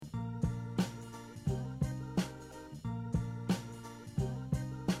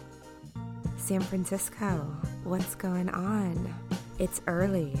San Francisco, what's going on? It's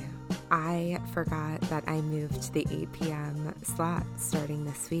early. I forgot that I moved the 8 p.m. slot starting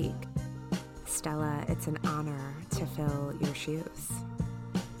this week. Stella, it's an honor to fill your shoes.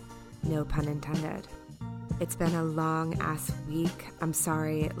 No pun intended. It's been a long-ass week. I'm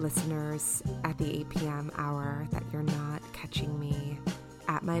sorry, listeners, at the 8 p.m. hour that you're not catching me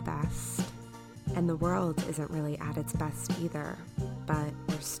at my best. And the world isn't really at its best either, but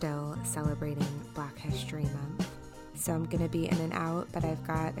we're still celebrating Black History Month. So I'm going to be in and out, but I've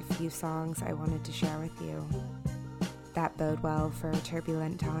got a few songs I wanted to share with you that bode well for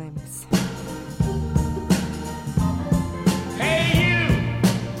turbulent times. Hey you!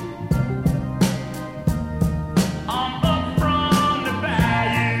 I'm up from the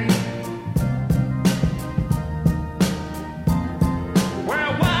bayou,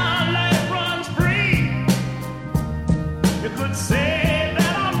 where wildlife runs free. You could say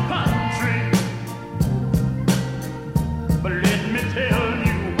that I'm country, but let me tell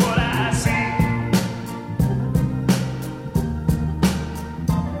you what I see.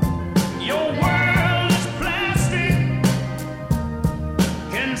 Your world is plastic,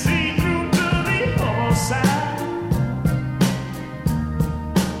 can see through to the other side.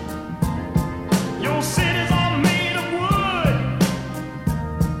 Your cities are made of wood,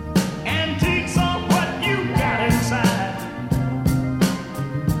 antiques are what you got inside.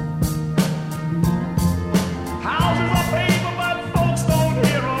 Houses are paper, but folks don't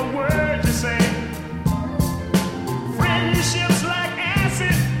hear a word you say. Friendships like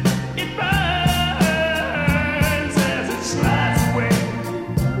acid, it burns as it slides away.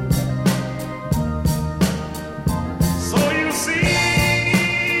 So you see,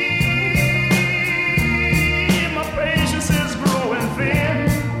 my patience is growing thin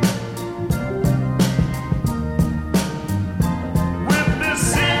with this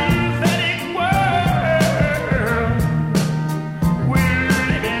synthetic world we're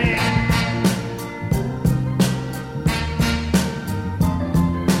living in.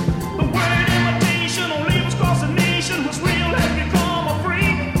 The word imitation on labels across the nation was real has become a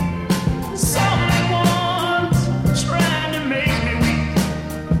freak. Someone's trying to make me weak.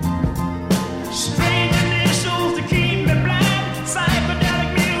 Strange initials to keep me blind. Psychedelic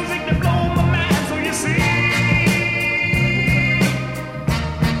music to blow my mind. So you see,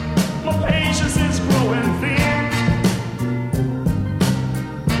 my patience is growing thin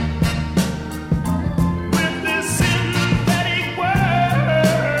with this synthetic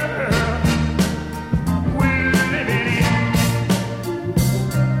world we're living in.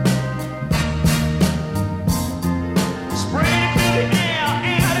 Spray it through the air,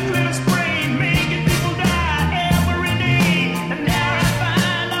 air to clear the spray, making people die every day. And now I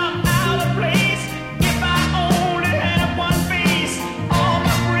find I'm out of place. If I only had one face, all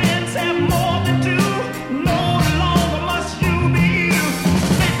my friends have more than two. No longer must you be you.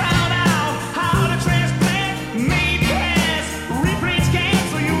 They found out how to transplant, maybe has replace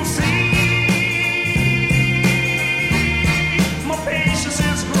cancer. You see, my patience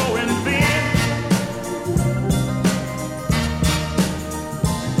is growing thin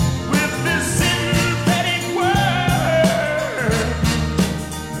with this synthetic world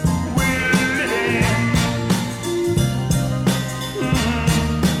we're living in.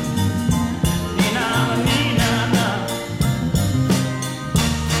 Nina, Nina, na.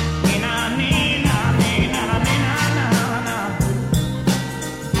 Nina, Nina, Nina, Nina, na, na.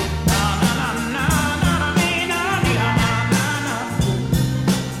 Na, na, na, na, Nina, Nina, na, na, na.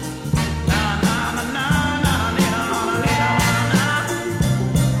 Na, na, na, na, Nina, Nina, na.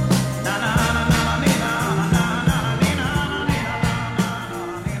 Na, na, na, Nina, na, na, Nina,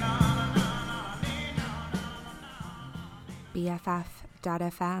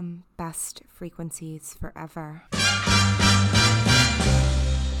 BFF.FM, best frequencies forever.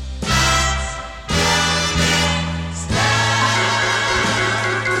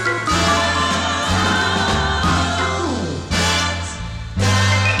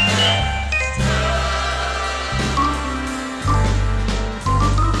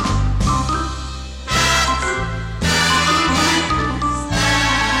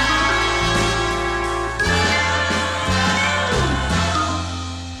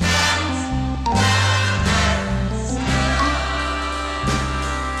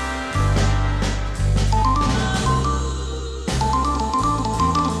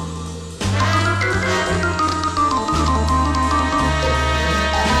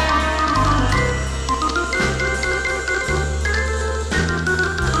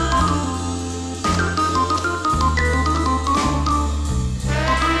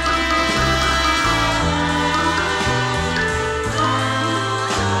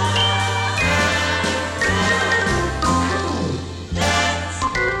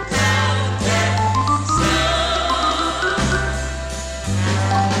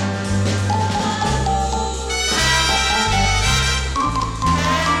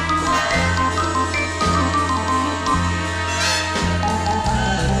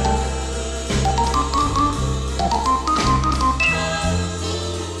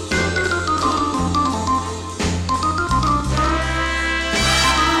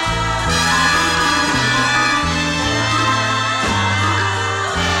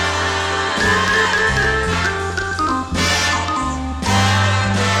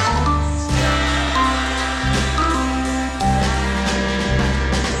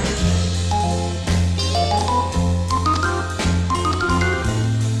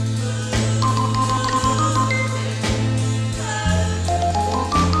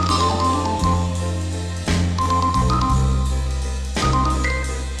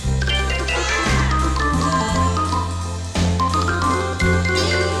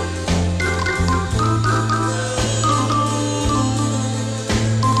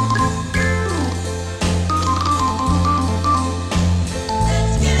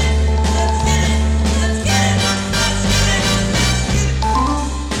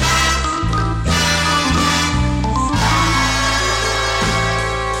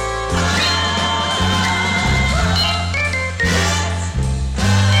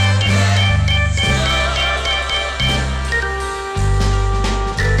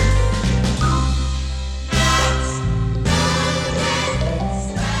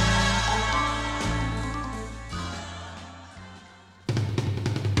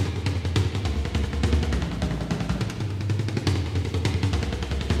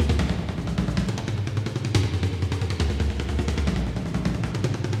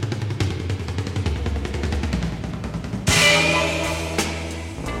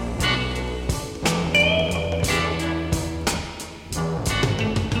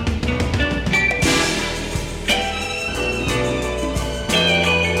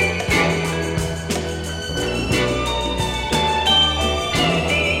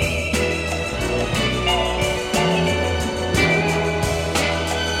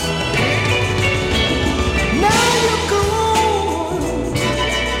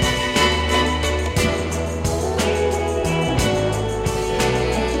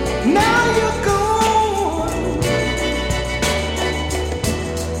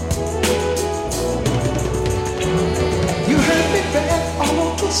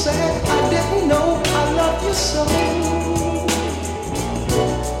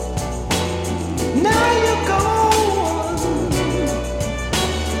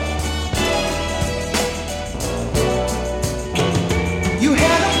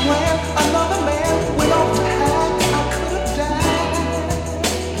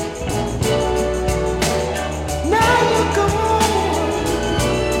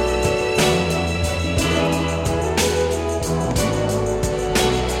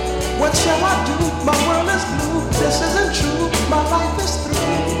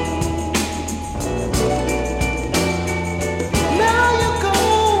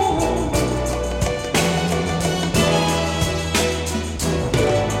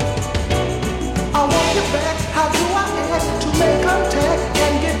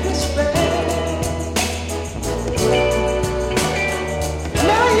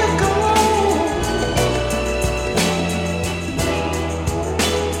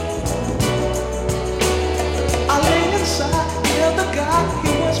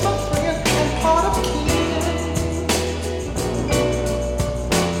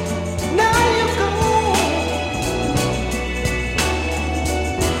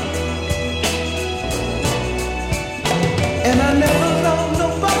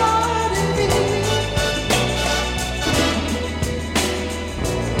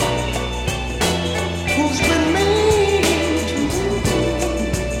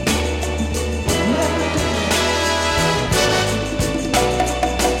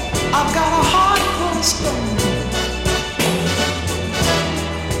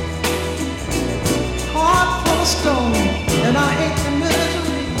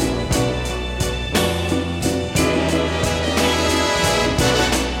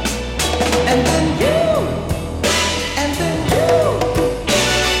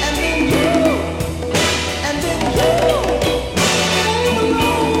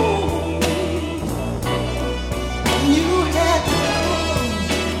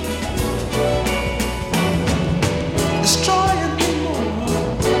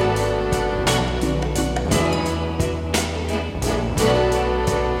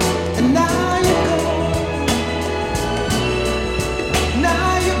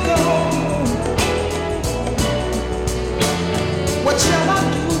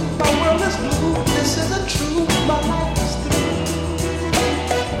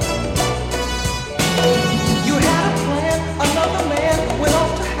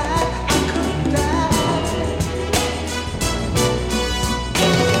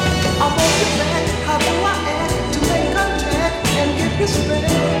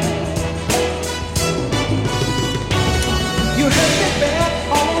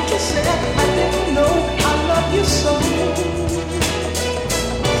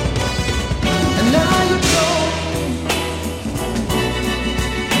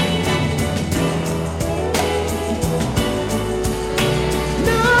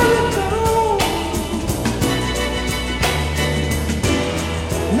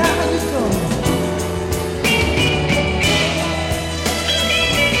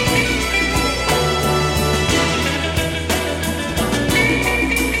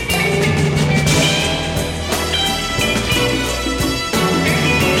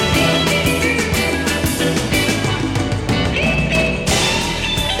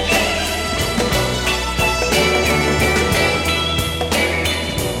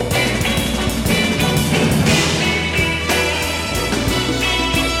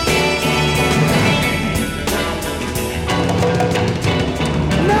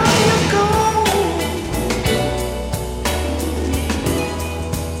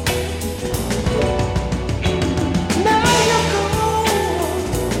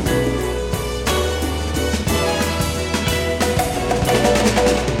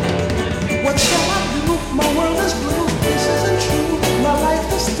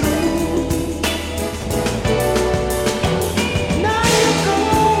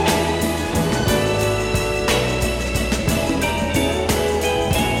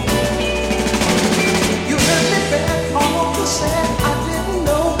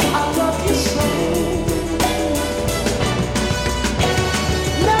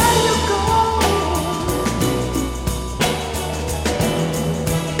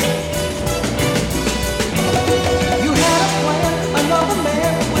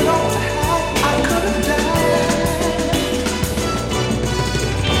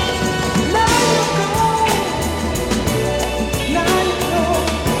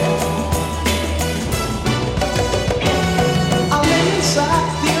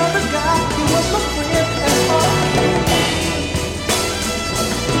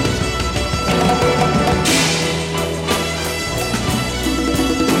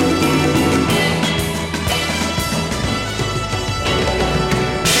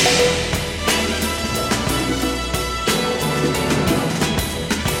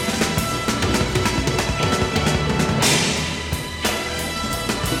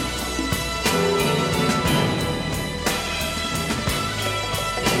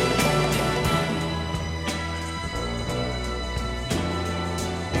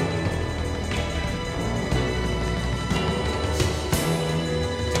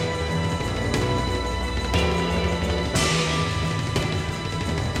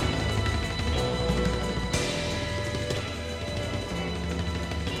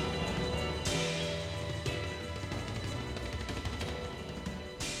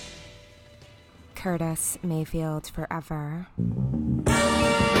 Curtis Mayfield Forever.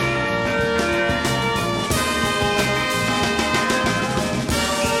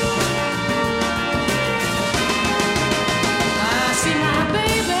 I see my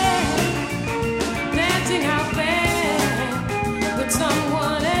baby dancing out there with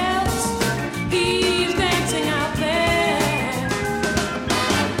someone else. He's dancing out there.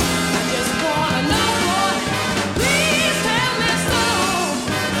 I just wanna know, boy, please tell me so.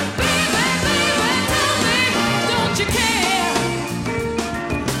 Baby, baby, tell me, don't you care?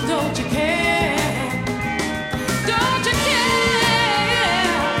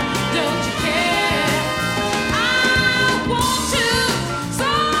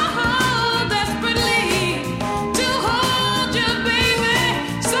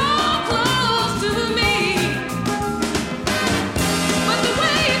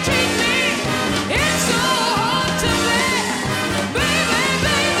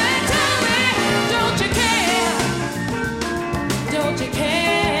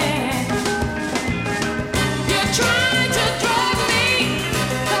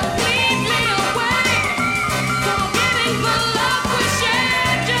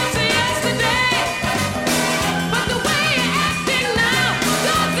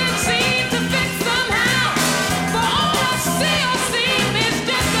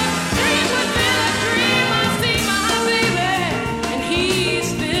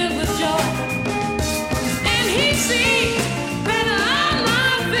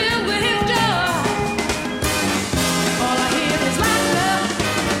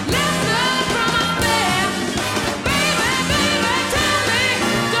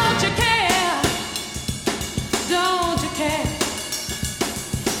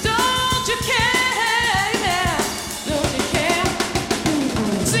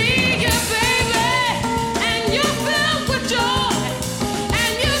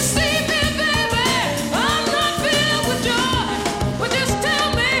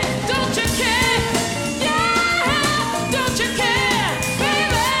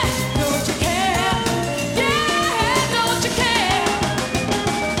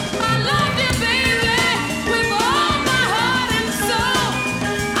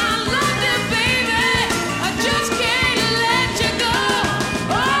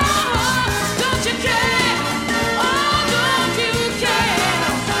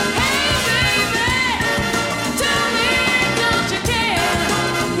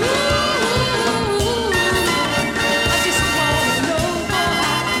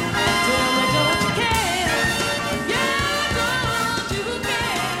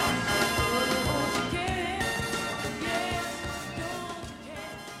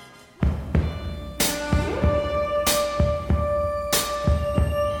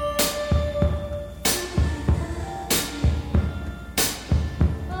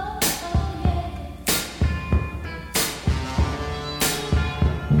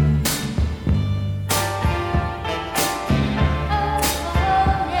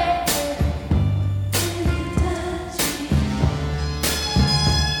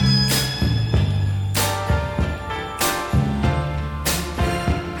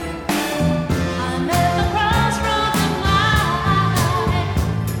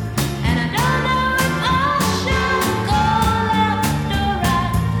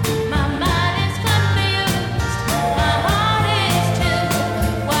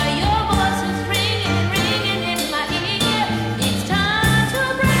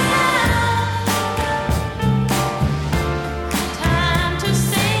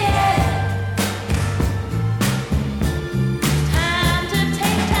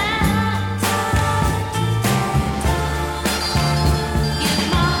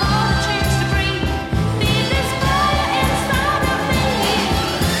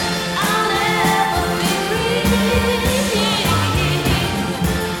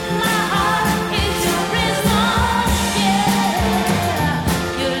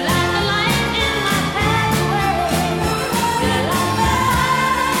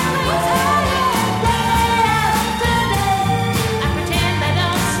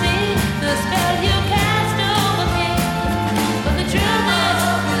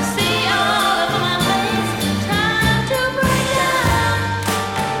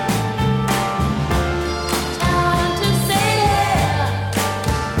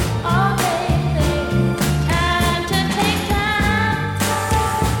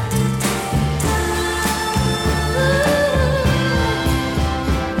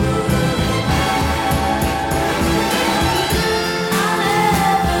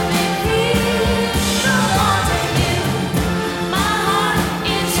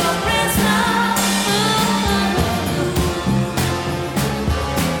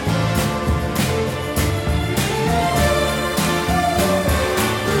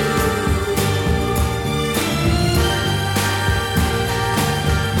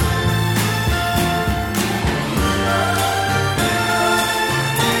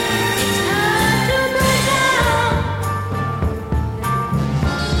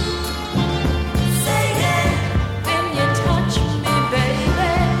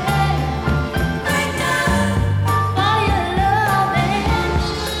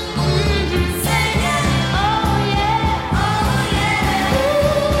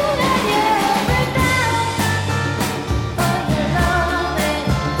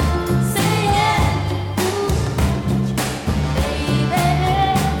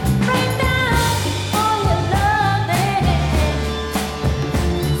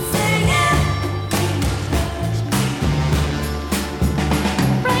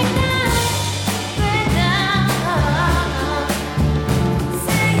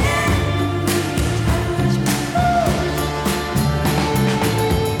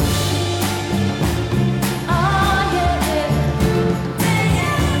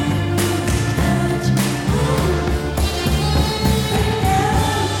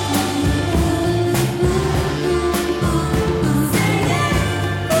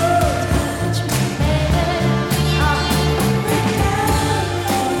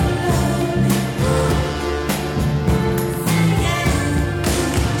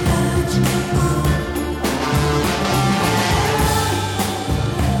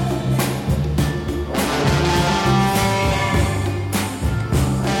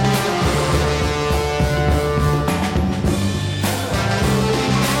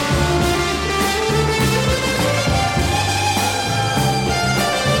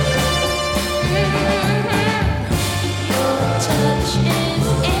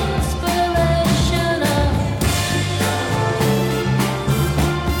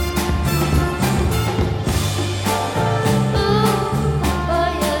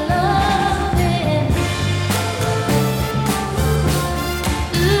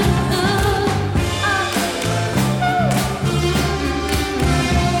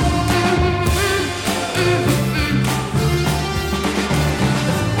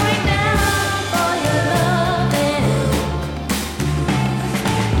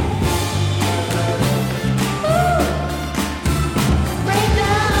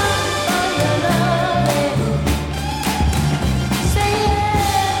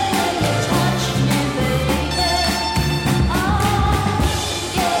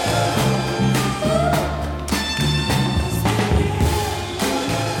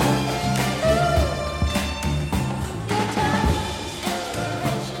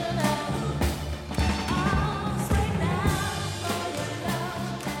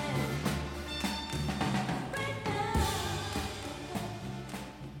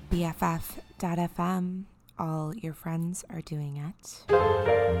 BFF.fm. All your friends are doing it.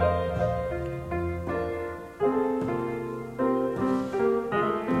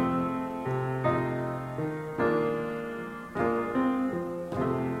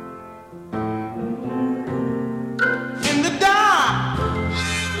 In the dark,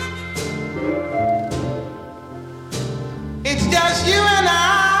 it's just you and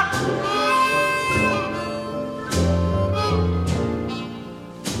I.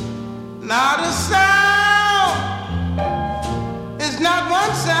 Not a sound, it's not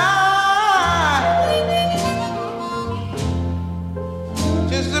one sound,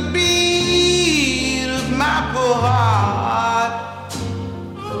 just a beat of my poor heart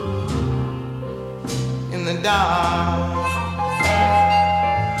in the dark.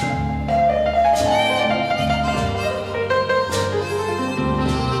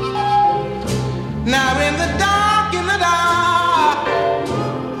 Now in the dark,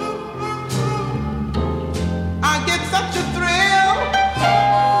 I get such a thrill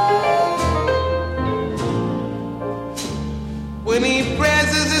when he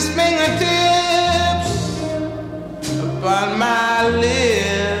presses his fingertips upon my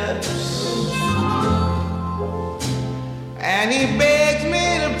lips, and he begs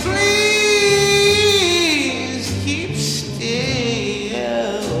me to please keep still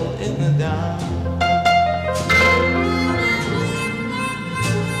in the dark.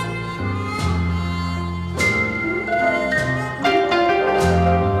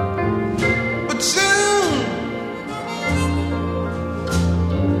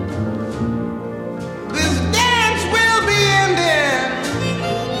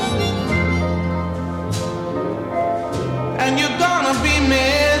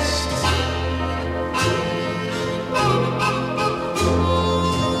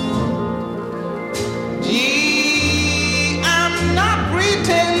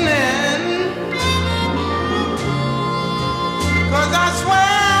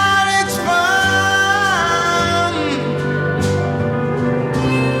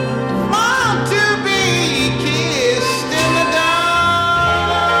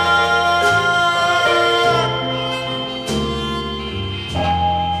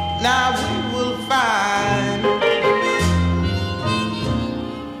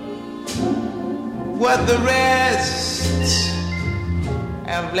 What the rest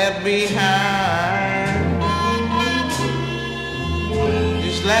have left behind.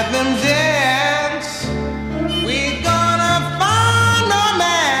 Just let them dance. We're gonna find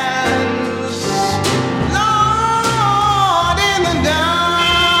romance, Lord, in the dark.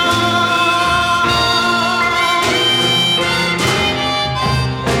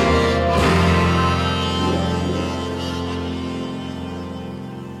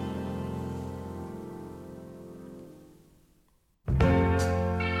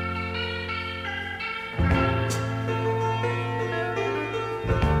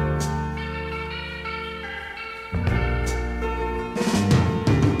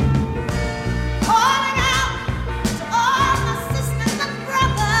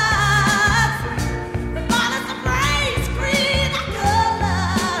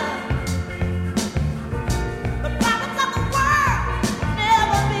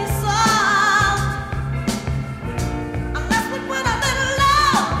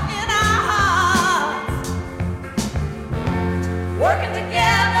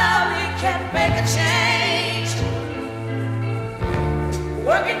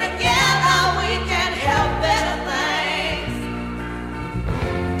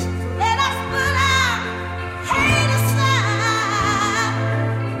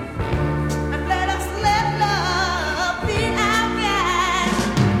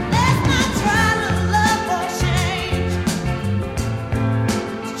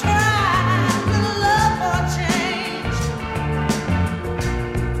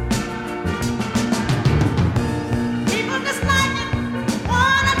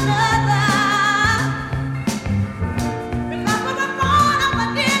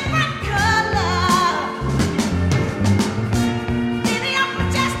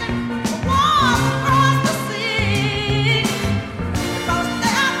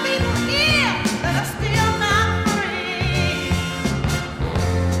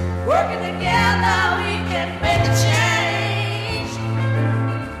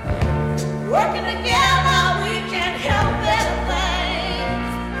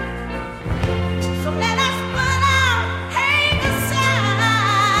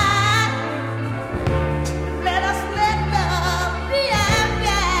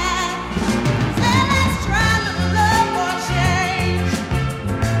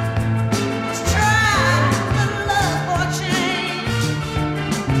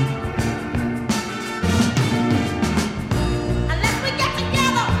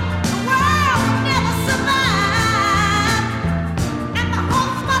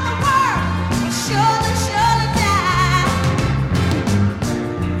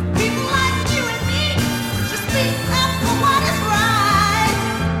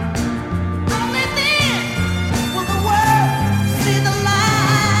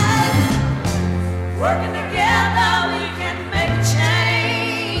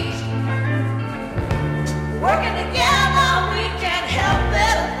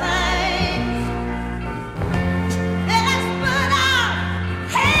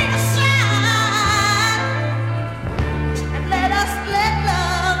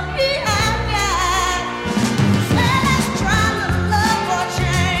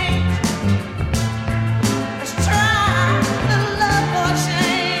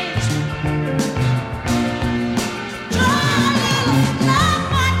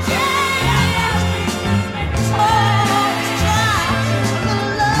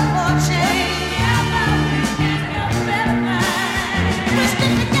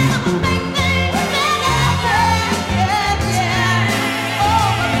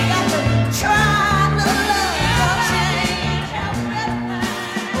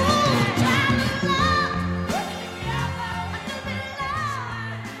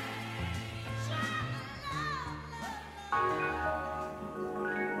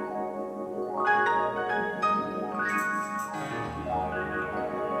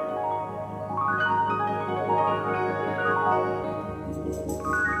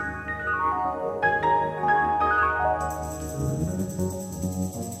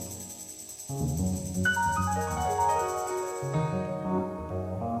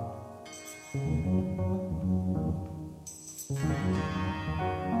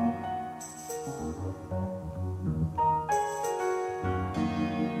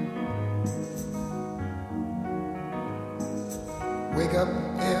 Wake up,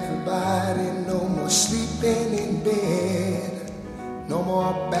 everybody, no more sleeping in bed. No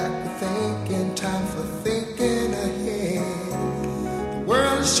more backward thinking, time for thinking ahead. The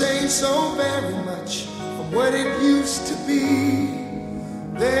world has changed so very much from what it used to be.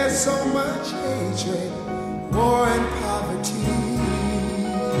 There's so much hatred, war and poverty.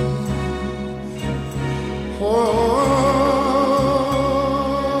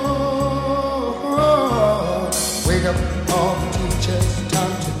 Wake up, all the teachers,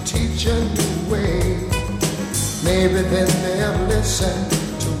 time to teach a new way. Maybe then they'll listen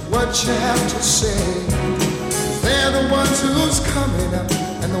to what you have to say. They're the ones who's coming up,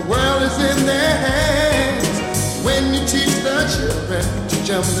 and the world is in their hands. When you teach the children to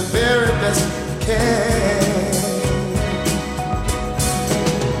jump the very best you can.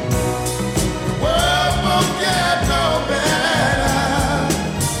 The world won't get no better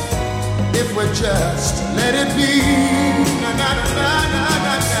if we just let it be. Na, na, na, na, na,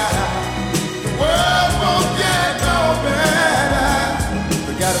 na, na. The world won't get no better.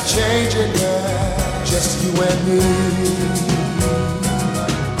 We gotta change it now, just you and me.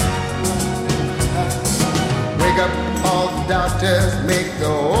 Wake up, all the doctors, make the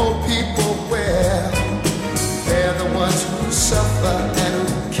old people well. They're the ones who suffer and who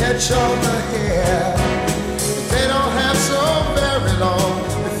catch all the hair. They don't have so very long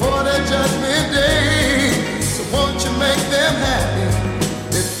before their judgment day. So won't you make them happy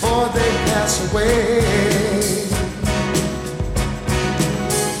before they pass away?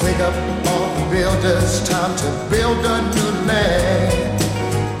 Wake up, all the builders, time to build a new land.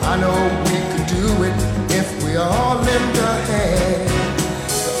 I know we could do it if we all lend a hand.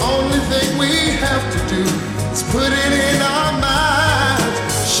 The only thing we have to do is put it in our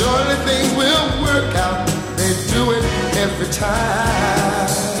minds. Surely things will work out. They do it every time.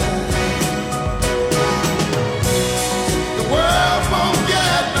 The world won't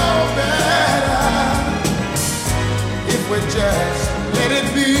get no better if we just let it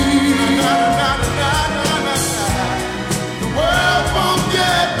be. Na, na, na, na, na, na, na. The world won't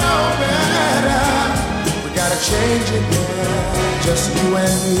get no better. We gotta change it now, just you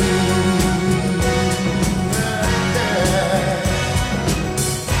and me. Yeah.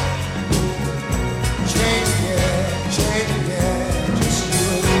 Change it, yeah, change it, yeah, just you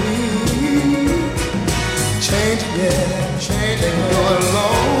and me. Change it, yeah, change it. Can't do it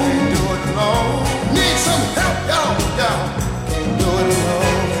alone, do it alone. Need some help, y'all, y'all. Can't do it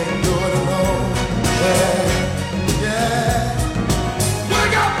alone, can't do it alone. Yeah, yeah.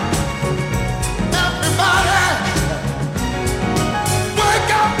 Wake up, everybody.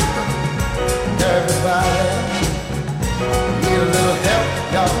 Wake up, everybody. Need a little help,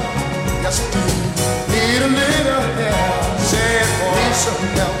 y'all. Yes, we do. Need a little help. Say it, boy. Need some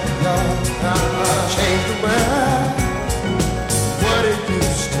help, y'all. Change the world, what it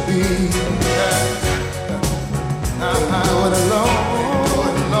used to be. Do it alone.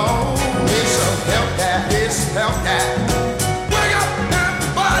 Need some help, that. Need some help, that. Wake up,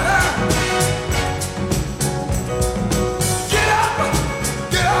 everybody. Get up,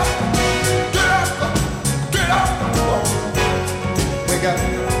 get up, get up, get up. Wake up,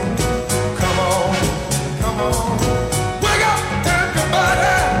 come on, come on. Wake up,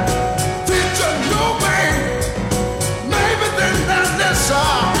 everybody. Teach a new way. Maybe then that's the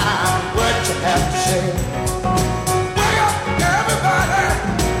song. What you have to say. Wake up, everybody.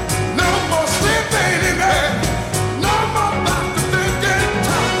 No more sleeping in bed. No more about to thinking.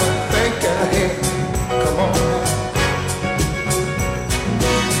 Time for thinking ahead. Come on.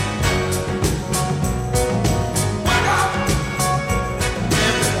 Wake up,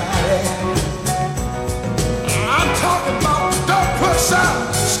 everybody. I'm talking about don't push up.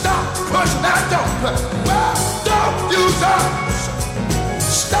 Stop pushing that don't push. Well, don't use up.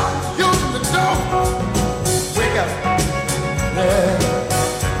 Stop using the don't. Wake up. Yeah.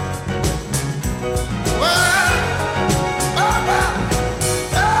 Well,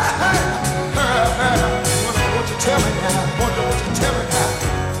 won't you tell me now? Won't you tell me now?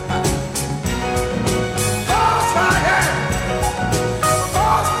 False fire,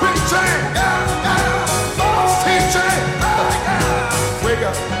 false preaching, false teaching. Wake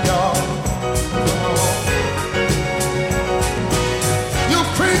up, y'all. Come on.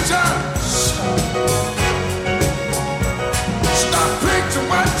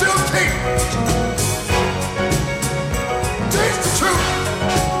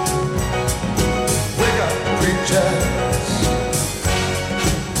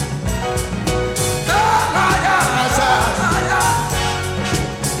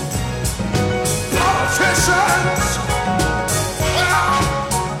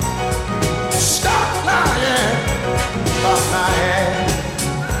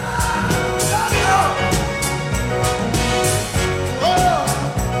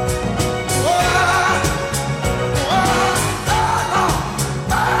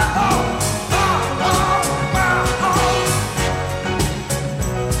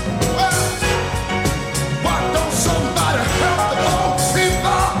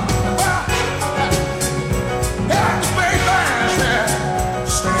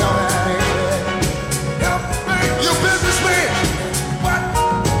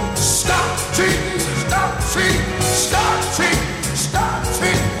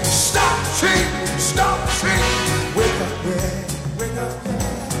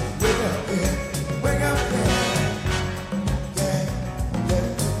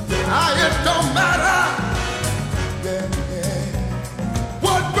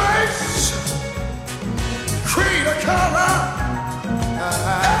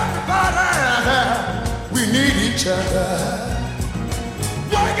 each other.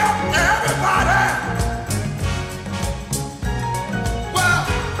 Wake up, everybody! Well,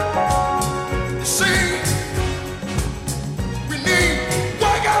 you see, we need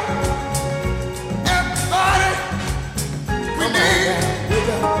wake up, everybody. We need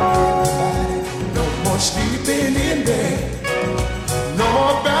wake up, everybody. No more sleeping in bed. No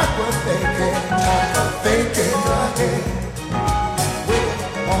more backward thinking, time for thinking ahead. Wake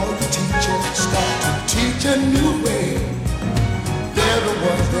up, all the teachers start to teach a new way. They're the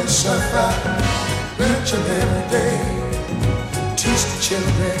ones that suffer each and every day. Teach the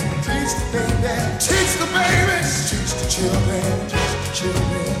children, teach the babies, teach the babies, teach the children, teach the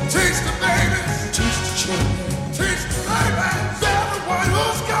children, teach the babies, teach the children, teach the babies. They're the one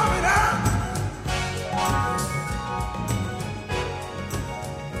who's coming out.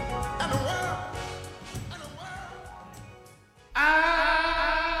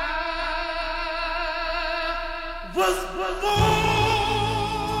 Was born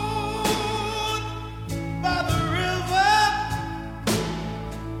by the river,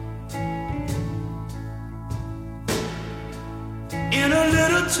 in a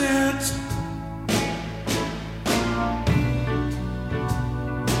little tent.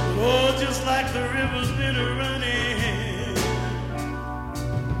 Oh, just like the river's been running,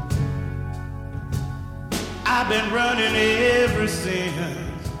 I've been running ever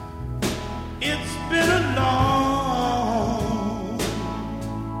since. It's been a long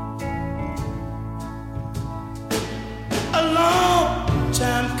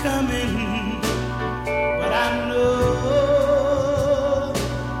time coming, but I know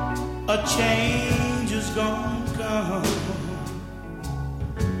a change is gonna come.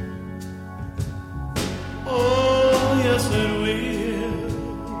 Oh, yes it will.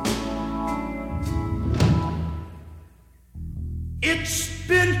 It's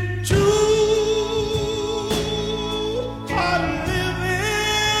been too hard living,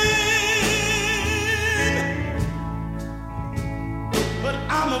 but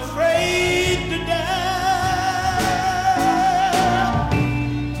I'm afraid to die,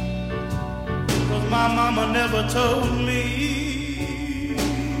 'cause my mama never told me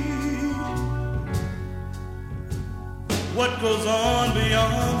what goes on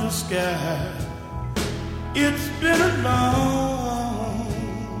beyond the sky. It's been a long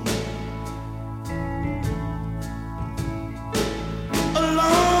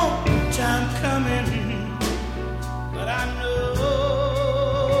time coming, but I know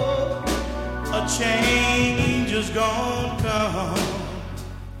a change is gonna come.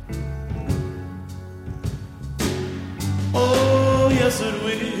 Oh, yes it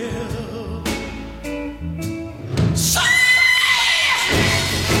will.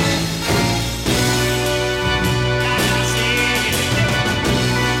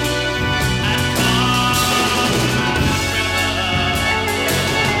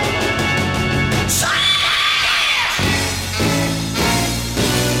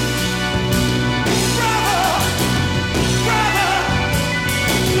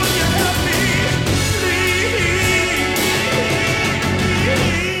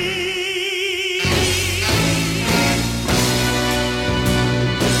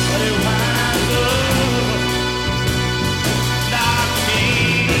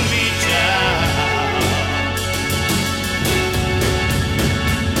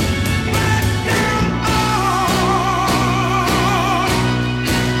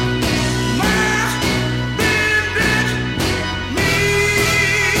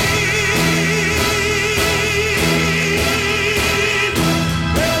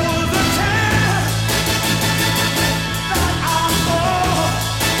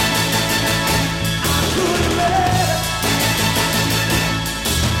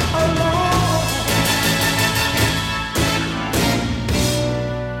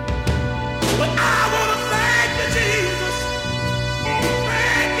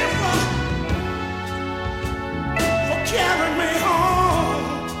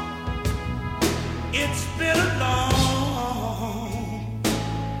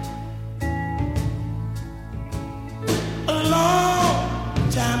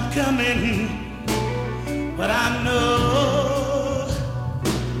 But I know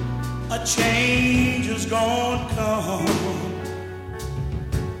a change is gonna come.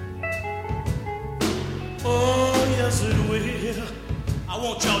 Oh, yes it will. I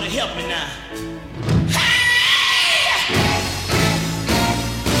want y'all to help me now.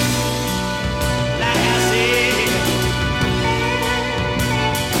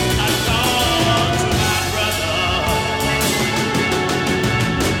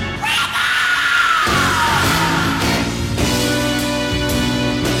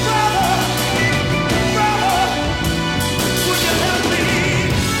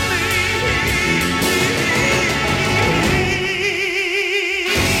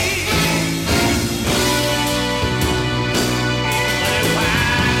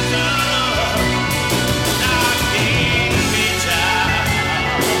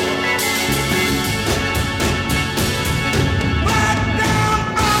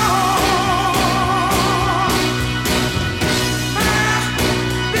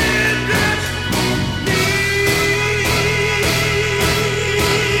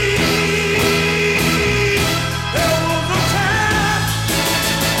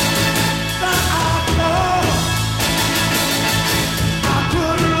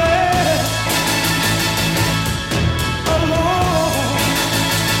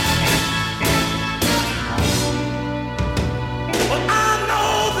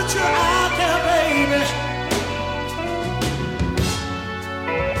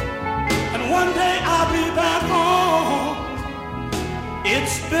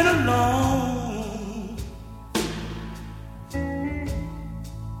 It's been a long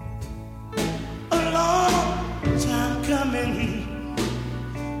time coming,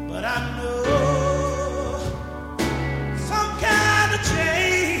 but I know some kind of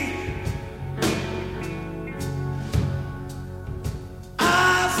change.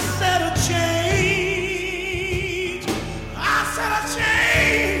 I said a change. I said a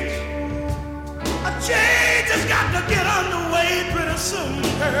change. A change has got to get underway pretty soon,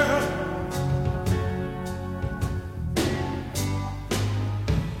 girl.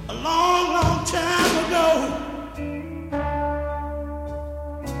 A long, long time ago,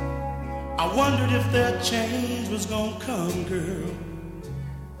 I wondered if that change was gonna come, girl.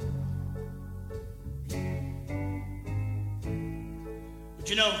 But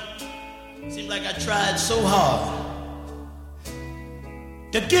you know, it seemed like I tried so hard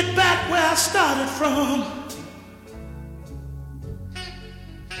to get back where I started from.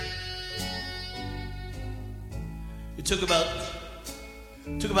 It took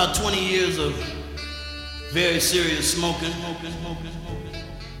about 20 years of very serious smoking.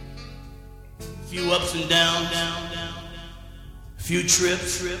 Few ups and downs, few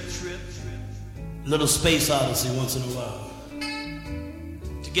trips, little space odyssey once in a while.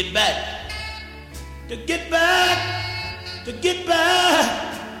 To get back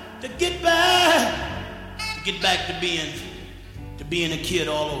to being a kid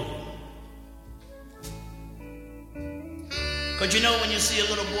all over. Cause you know when you see a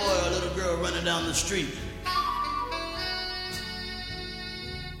little boy or a little girl running down the street,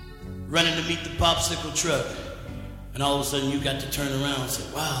 running to meet the popsicle truck, and all of a sudden you got to turn around and say,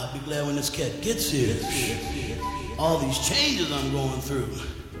 wow, I'll be glad when this cat gets here. All these changes I'm going through.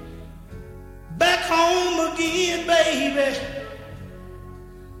 Back home again, baby.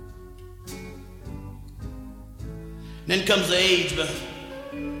 Then comes the age, but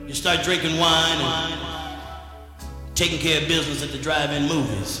you start drinking wine and taking care of business at the drive-in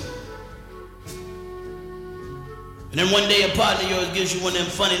movies. And then one day a partner of yours gives you one of them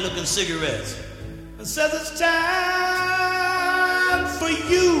funny-looking cigarettes and says it's time for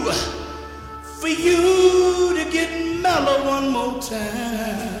you to get mellow one more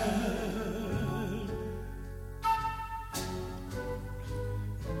time.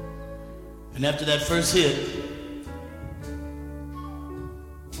 And after that first hit,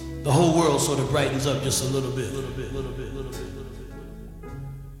 the whole world sort of brightens up just a little bit.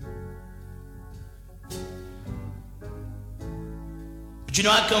 But you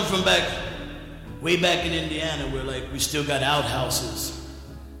know, I come from way back in Indiana where we still got outhouses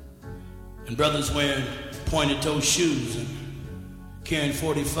and brothers wearing pointed toe shoes and carrying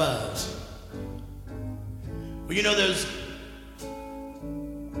 45s. Well, you know,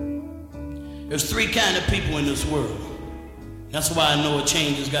 there's three kind of people in this world. That's why I know a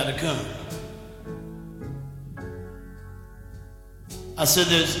change has got to come. I said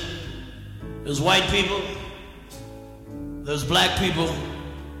there's white people, there's black people,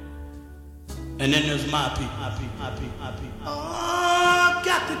 and then there's my people. Oh, I've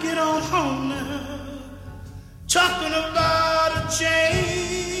got to get on home now. Talking about a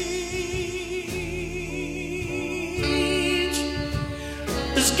change.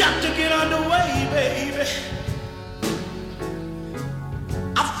 It's got to get underway, baby.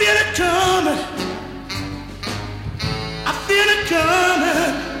 I feel it coming. I feel it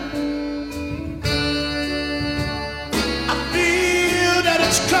coming. I feel that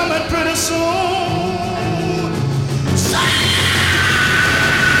it's coming pretty soon.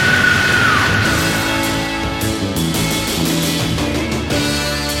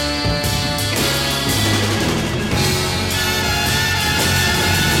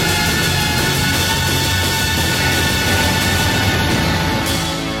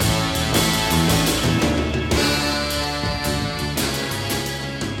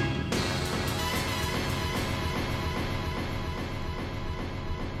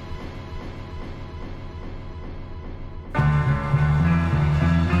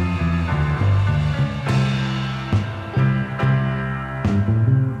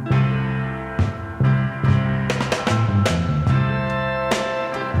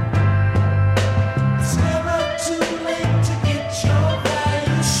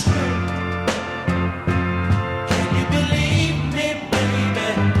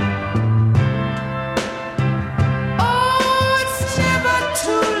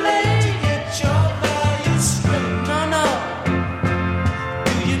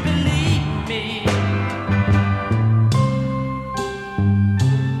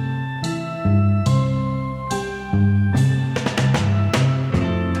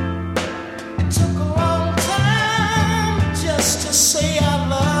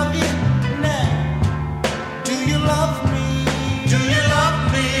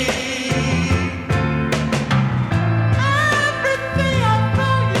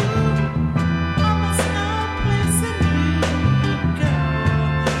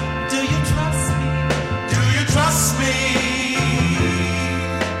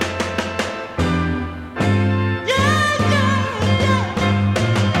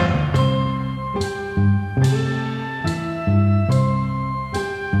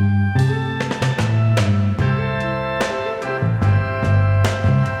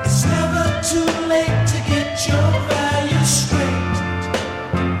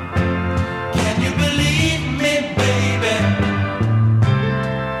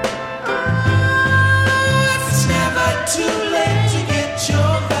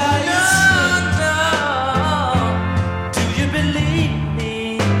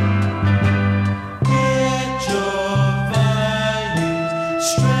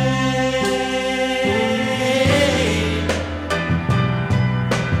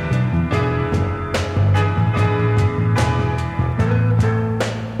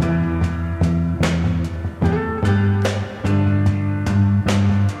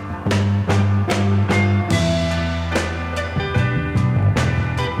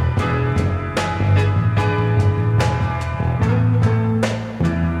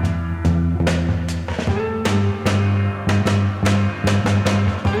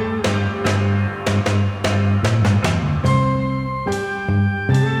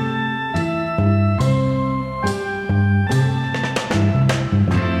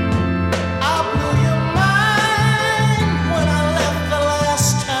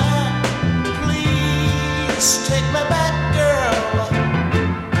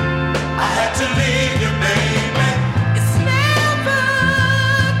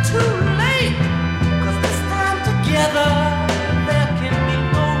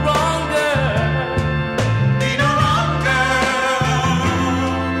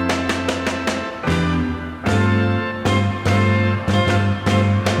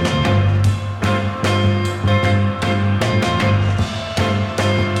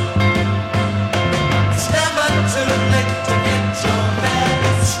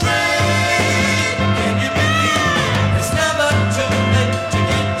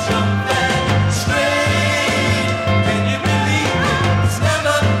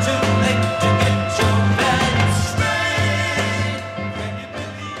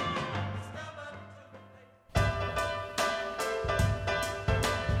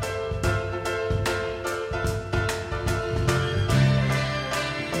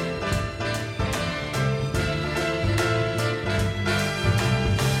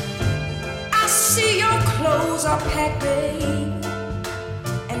 clothes are packed, babe,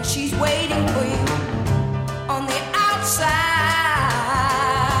 and she's waiting for you on the outside.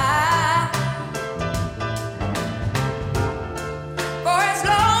 For as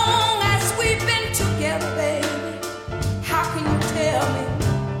long as we've been together, baby, how can you tell me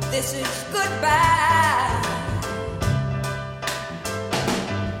this is goodbye?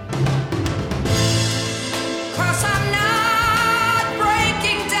 'Cause I'm not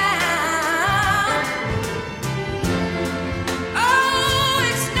breaking down. Oh,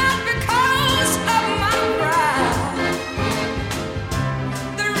 it's not because of my pride.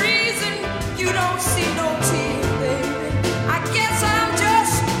 The reason you don't see no tears, baby, I guess I'm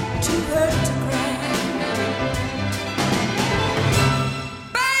just too hurt to cry.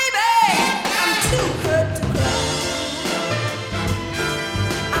 Baby, I'm too hurt to cry.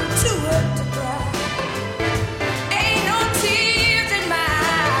 I'm too hurt to cry. Ain't no tears in my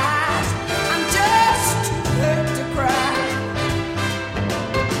eyes. I'm just too hurt to cry.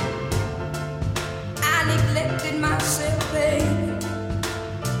 I neglected myself, baby,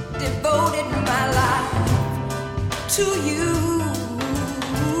 devoted my life to you.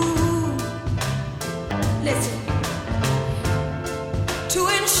 Listen, to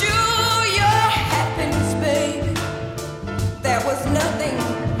ensure your happiness, baby, there was nothing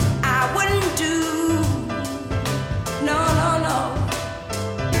I wouldn't do. No, no, no.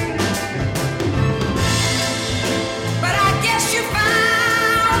 But I guess you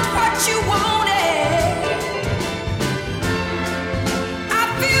found what you wanted. I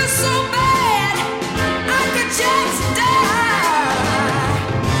feel so bad, I could just die.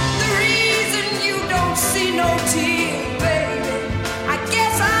 The reason you don't see no tears, baby, I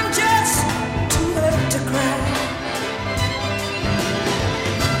guess I'm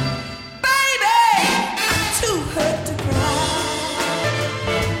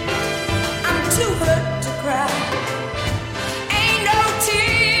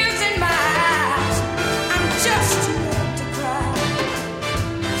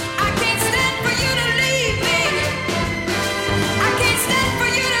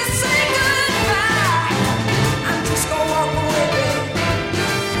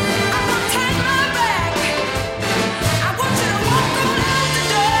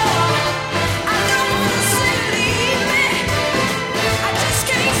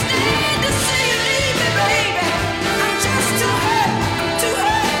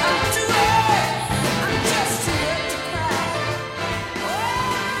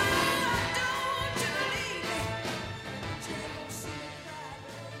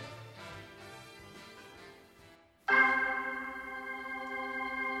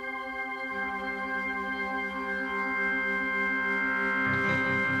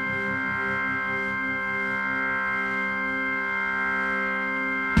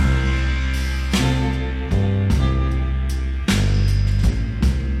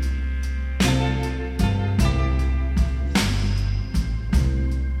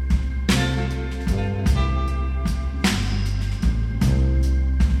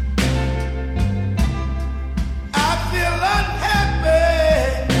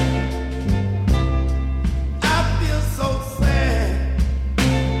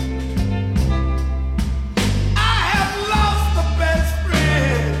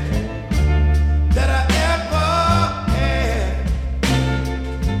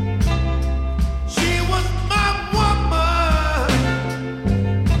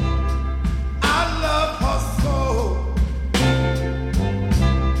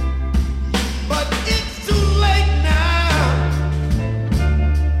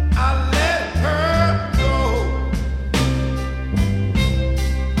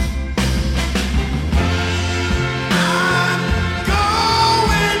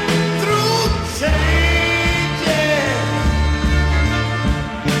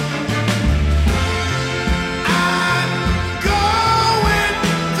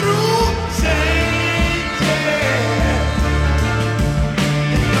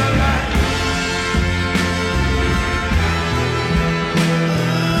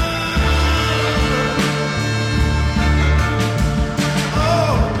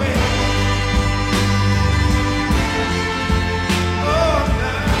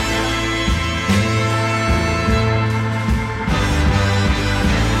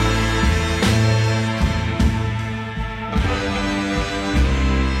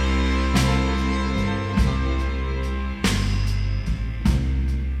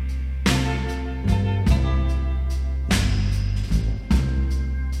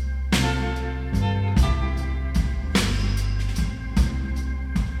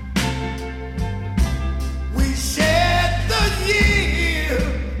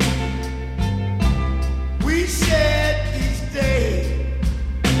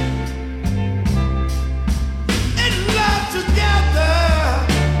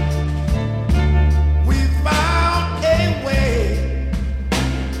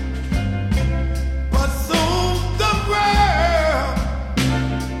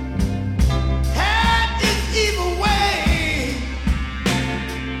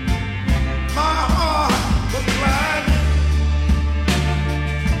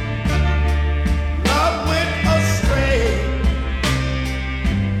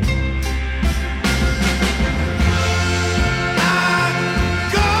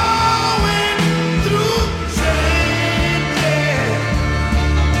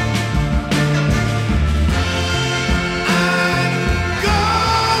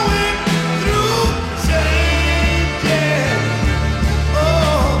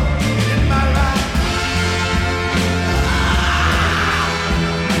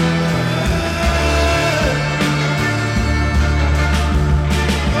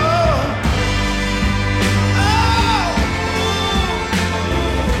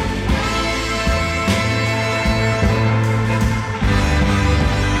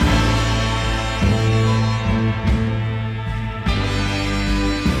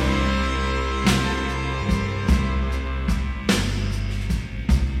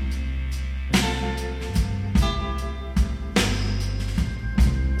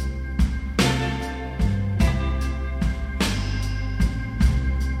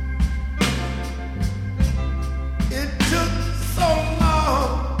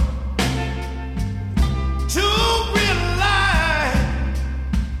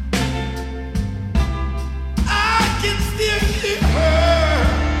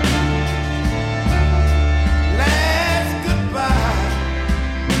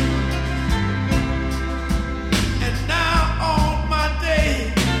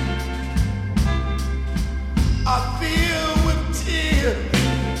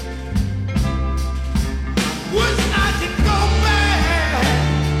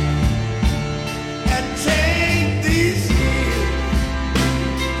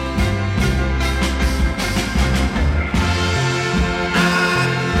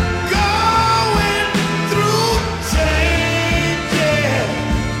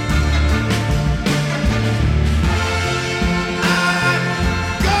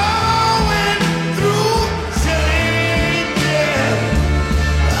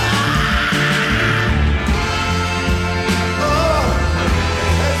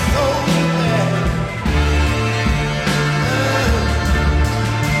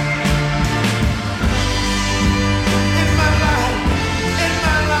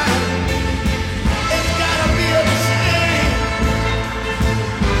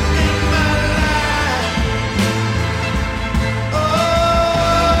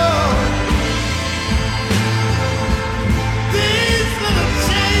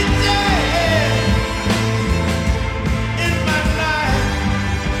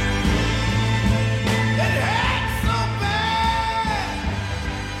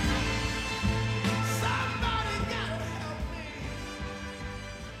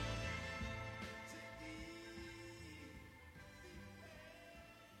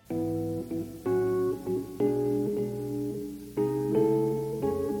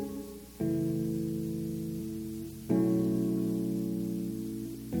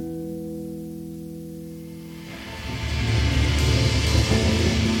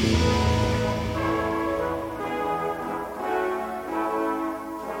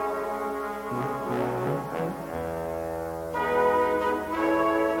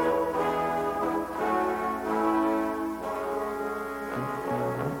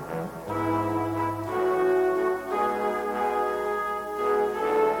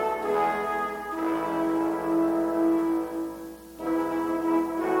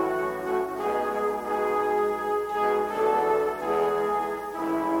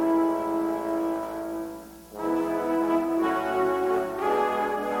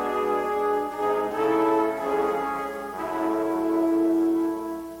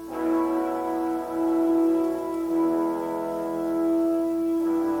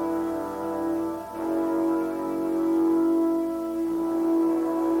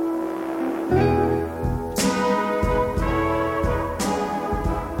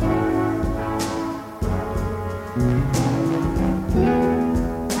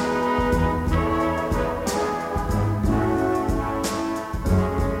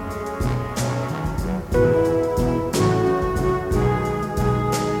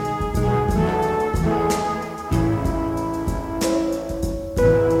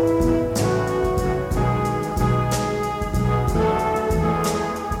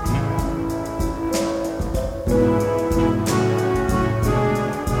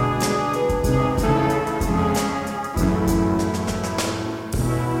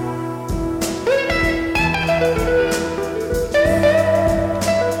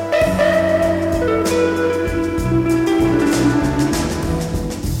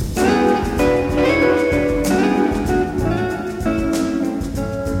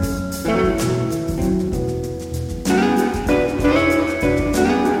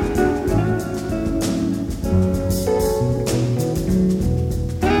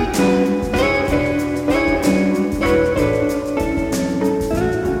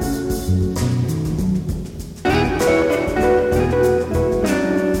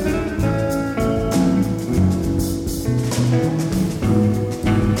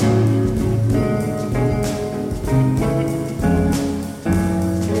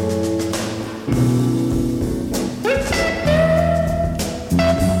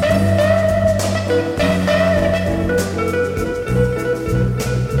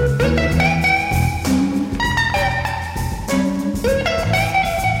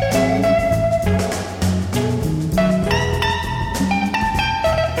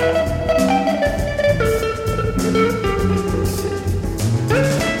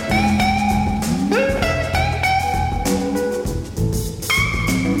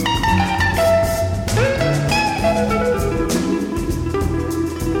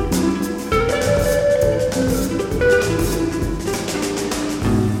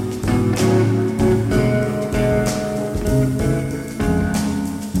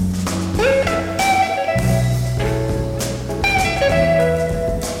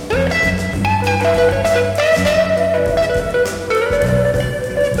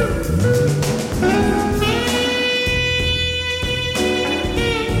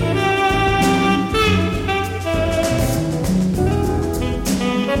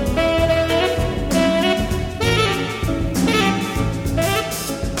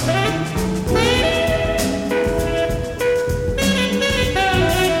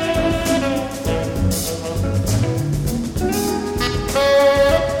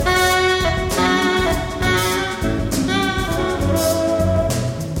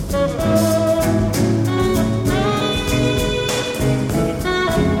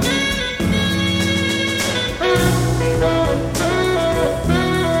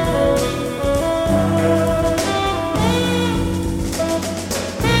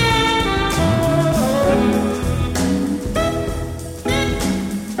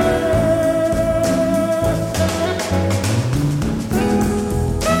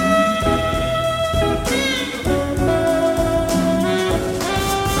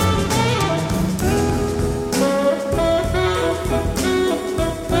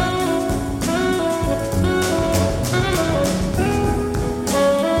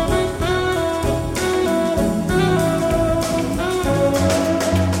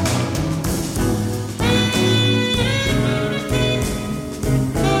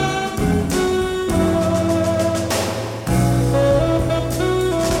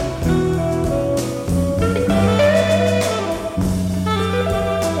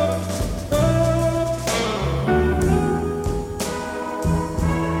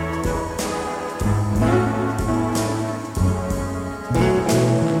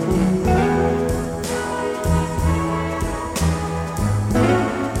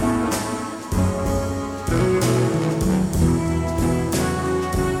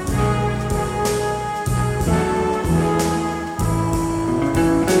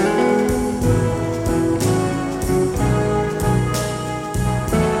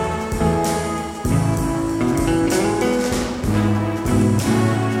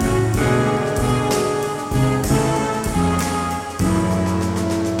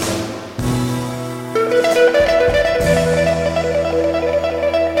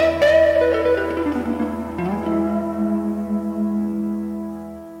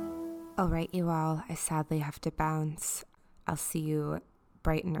Well, I sadly have to bounce. I'll see you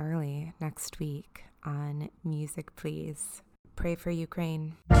bright and early next week on Music Please. Pray for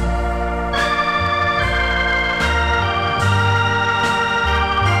Ukraine.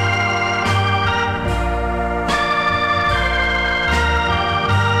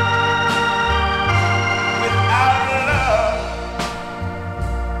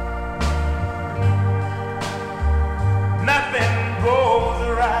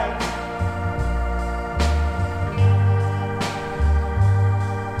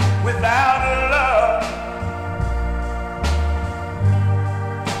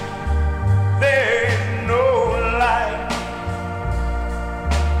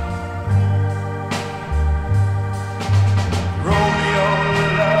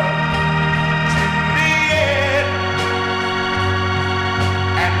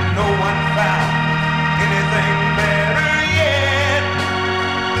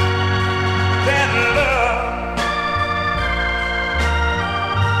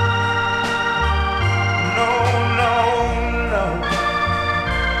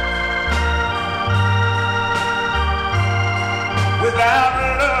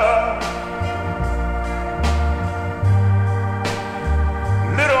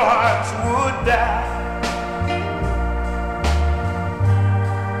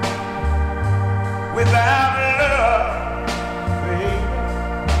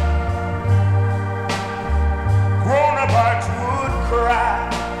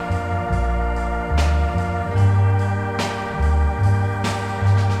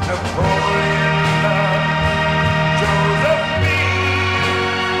 Napoleon